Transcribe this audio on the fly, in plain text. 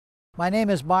My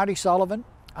name is Marty Sullivan.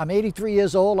 I'm 83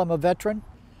 years old. I'm a veteran.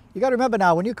 You got to remember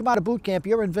now, when you come out of boot camp,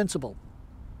 you're invincible.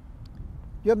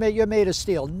 You're made of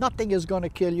steel. Nothing is going to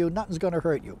kill you. Nothing's going to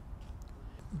hurt you.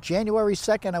 January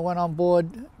 2nd, I went on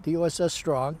board the USS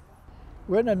Strong.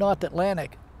 We're in the North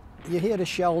Atlantic. You hear the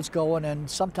shells going, and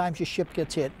sometimes your ship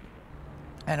gets hit.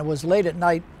 And it was late at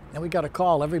night, and we got a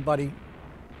call. Everybody,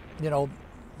 you know,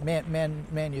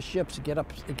 man your ships, get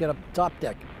up top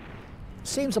deck.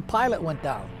 Seems a pilot went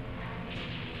down,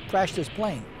 crashed his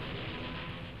plane.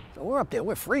 So we're up there,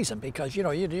 we're freezing because, you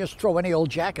know, you just throw any old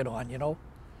jacket on, you know.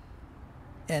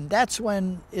 And that's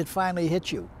when it finally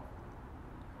hit you.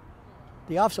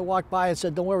 The officer walked by and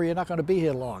said, "Don't worry, you're not going to be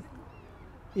here long."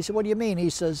 He said, "What do you mean?" He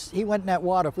says, "He went in that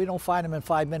water. If we don't find him in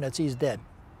 5 minutes, he's dead."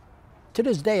 To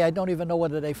this day, I don't even know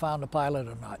whether they found the pilot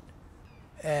or not.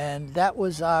 And that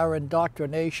was our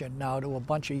indoctrination now to a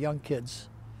bunch of young kids.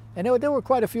 And there were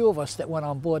quite a few of us that went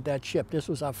on board that ship. This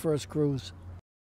was our first cruise.